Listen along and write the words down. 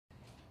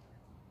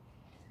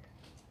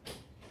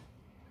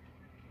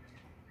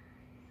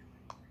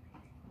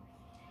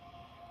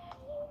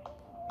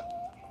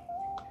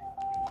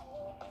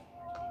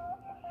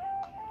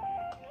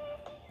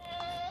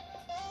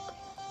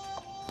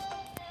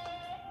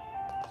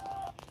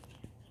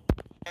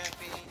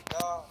Be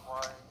the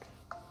one.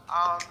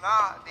 I'm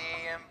not the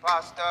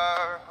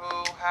imposter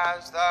who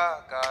has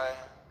the gun.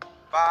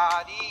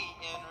 Body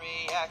in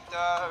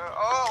reactor.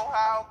 Oh,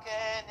 how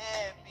can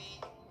it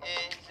be?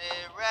 Is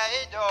it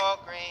red or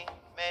green?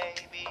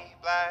 Maybe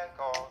black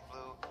or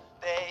blue.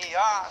 They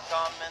are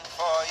coming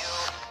for you.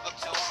 Look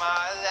to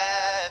my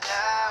left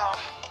now.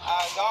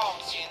 I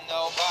don't see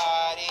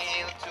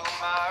nobody. Look to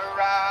my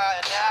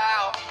right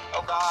now.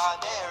 Oh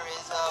God, there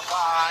is a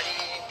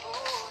body.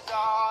 Who's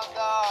on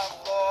the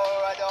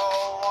floor? I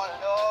don't wanna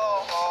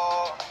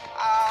know.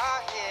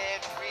 I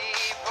hit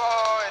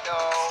report.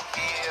 Oh,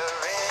 here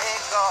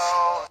it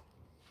goes.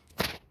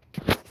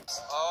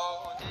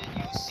 Oh, did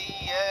you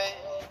see it?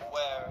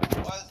 Where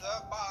was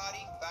the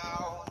body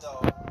found?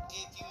 Oh,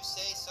 if you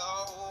say so,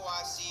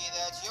 I see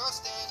that you're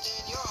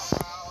standing your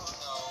ground.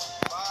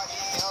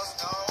 Nobody else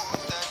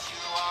knows that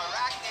you are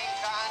acting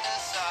kinda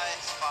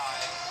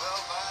satisfied.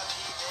 Will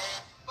believe it,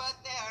 but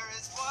there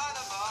is one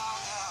among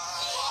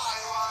us.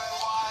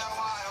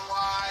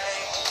 Why?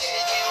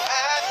 Did you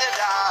have to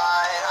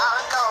die?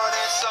 I know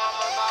there's some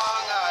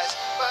among us,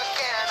 but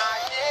can't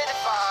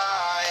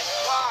identify.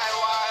 Why?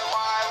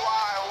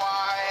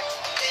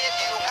 Did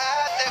you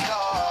have to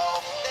go?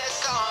 There's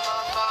some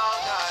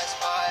among us,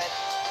 but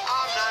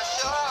I'm not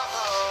sure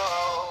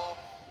who.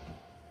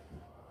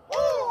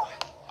 Woo!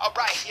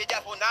 Alright, your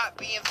death will not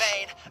be in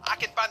vain. I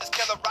can find this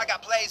killer, I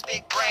got plays,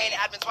 big brain.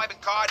 Admin swiping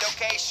card,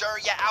 okay, sure,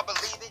 yeah, I'll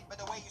believe it. But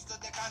the way you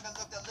stood there kinda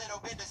looked a little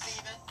bit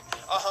deceiving.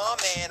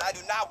 Man, I do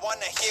not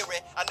wanna hear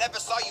it. I never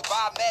saw you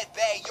by med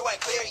bay, you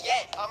ain't clear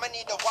yet. I'ma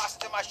need to watch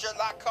to my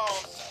Sherlock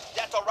Holmes.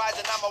 Death will rise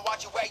and I'ma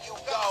watch you where you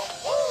go.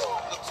 Woo!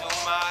 Look to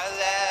my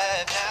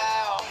left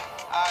now.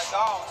 I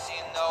don't see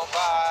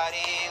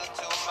nobody. Look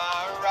to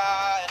my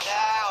right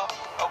now.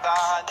 Oh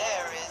God,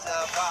 there is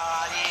a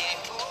body.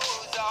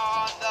 Who's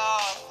on the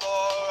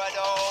floor? I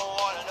don't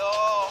wanna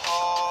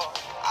know.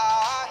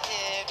 I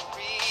hit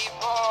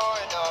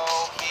report.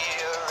 Oh,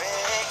 here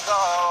it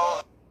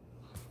goes.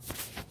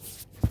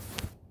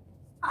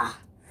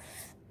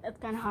 That's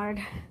kind of hard.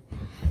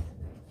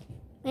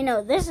 You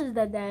know, this is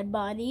the dead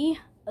body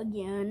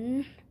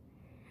again.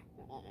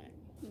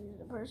 This is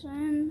the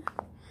person.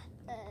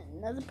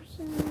 Another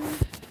person.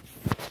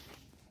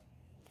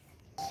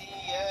 See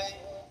it?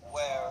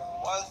 Where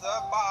was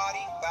the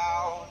body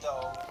found?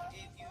 Oh,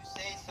 if you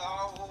say so,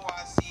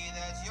 I see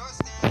that you're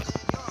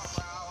standing your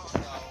ground.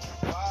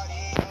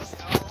 Nobody else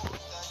knows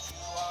that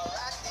you are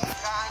acting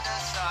kinda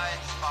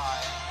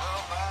satisfied.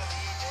 Will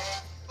believe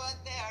it, but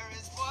there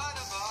is one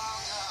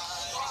among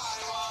us.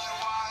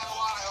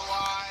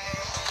 Why?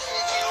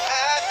 Did you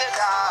have to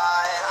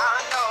die?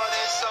 I know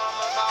there's some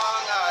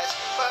among us,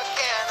 but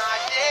can't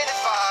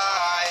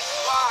identify.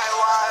 Why?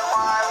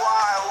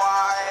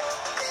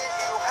 Did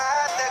you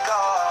have to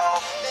go?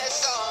 There's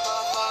some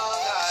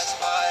among us,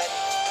 but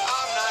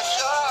I'm not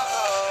sure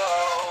who.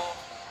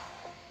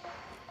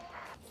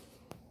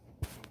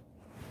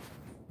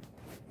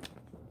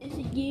 Is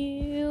it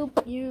you?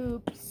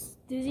 Is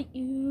it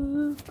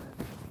you?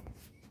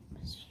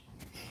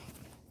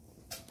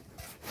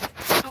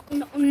 Oh,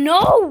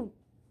 no!